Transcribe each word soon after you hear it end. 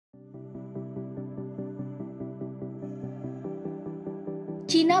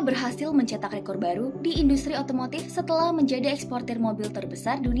China berhasil mencetak rekor baru di industri otomotif setelah menjadi eksportir mobil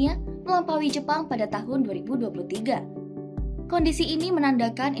terbesar dunia melampaui Jepang pada tahun 2023. Kondisi ini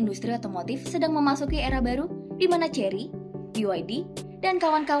menandakan industri otomotif sedang memasuki era baru di mana Chery-BYD dan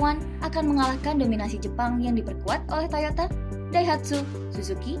kawan-kawan akan mengalahkan dominasi Jepang yang diperkuat oleh Toyota, Daihatsu,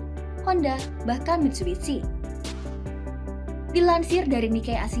 Suzuki, Honda, bahkan Mitsubishi. Dilansir dari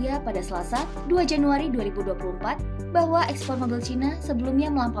Nikkei Asia pada Selasa, 2 Januari 2024, bahwa ekspor mobil Cina sebelumnya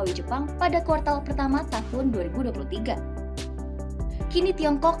melampaui Jepang pada kuartal pertama tahun 2023. Kini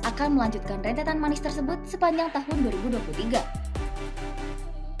Tiongkok akan melanjutkan rentetan manis tersebut sepanjang tahun 2023.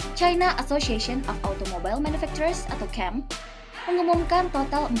 China Association of Automobile Manufacturers atau CAM mengumumkan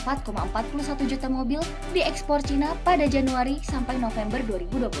total 4,41 juta mobil diekspor Cina pada Januari sampai November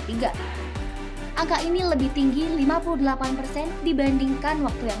 2023. Angka ini lebih tinggi 58% dibandingkan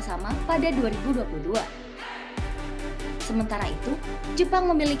waktu yang sama pada 2022. Sementara itu, Jepang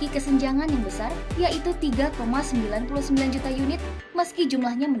memiliki kesenjangan yang besar, yaitu 3,99 juta unit meski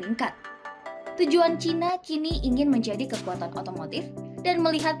jumlahnya meningkat. Tujuan Cina kini ingin menjadi kekuatan otomotif dan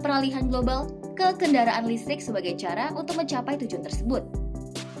melihat peralihan global ke kendaraan listrik sebagai cara untuk mencapai tujuan tersebut.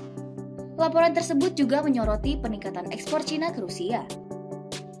 Laporan tersebut juga menyoroti peningkatan ekspor Cina ke Rusia.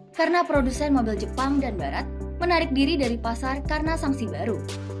 Karena produsen mobil Jepang dan Barat menarik diri dari pasar karena sanksi baru.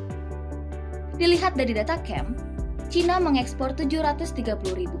 Dilihat dari data CAM, Cina mengekspor 730.000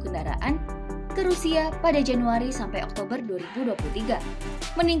 kendaraan ke Rusia pada Januari sampai Oktober 2023,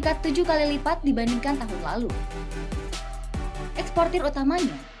 meningkat 7 kali lipat dibandingkan tahun lalu. Eksportir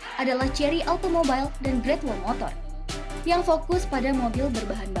utamanya adalah Chery Automobile dan Great Wall Motor, yang fokus pada mobil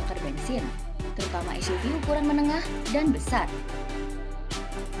berbahan bakar bensin, terutama SUV ukuran menengah dan besar.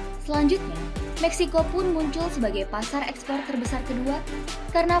 Selanjutnya, Meksiko pun muncul sebagai pasar ekspor terbesar kedua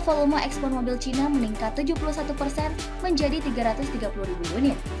karena volume ekspor mobil Cina meningkat 71% menjadi 330.000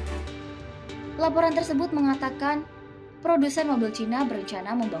 unit. Laporan tersebut mengatakan, produsen mobil Cina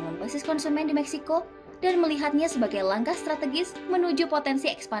berencana membangun basis konsumen di Meksiko dan melihatnya sebagai langkah strategis menuju potensi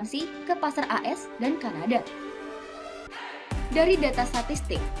ekspansi ke pasar AS dan Kanada. Dari data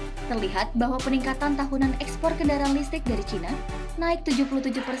statistik, terlihat bahwa peningkatan tahunan ekspor kendaraan listrik dari Cina naik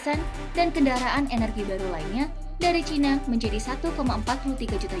 77% dan kendaraan energi baru lainnya dari Cina menjadi 1,43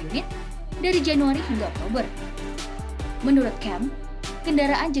 juta unit dari Januari hingga Oktober. Menurut CAM,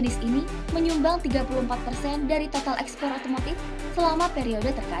 kendaraan jenis ini menyumbang 34% dari total ekspor otomotif selama periode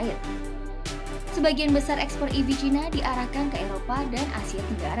terkait. Sebagian besar ekspor EV Cina diarahkan ke Eropa dan Asia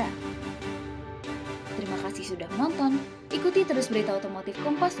Tenggara. Terima kasih sudah menonton. Ikuti terus berita otomotif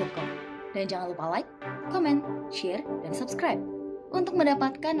Kompas.com. Dan jangan lupa like, komen, share, dan subscribe untuk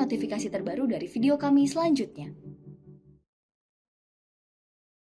mendapatkan notifikasi terbaru dari video kami selanjutnya.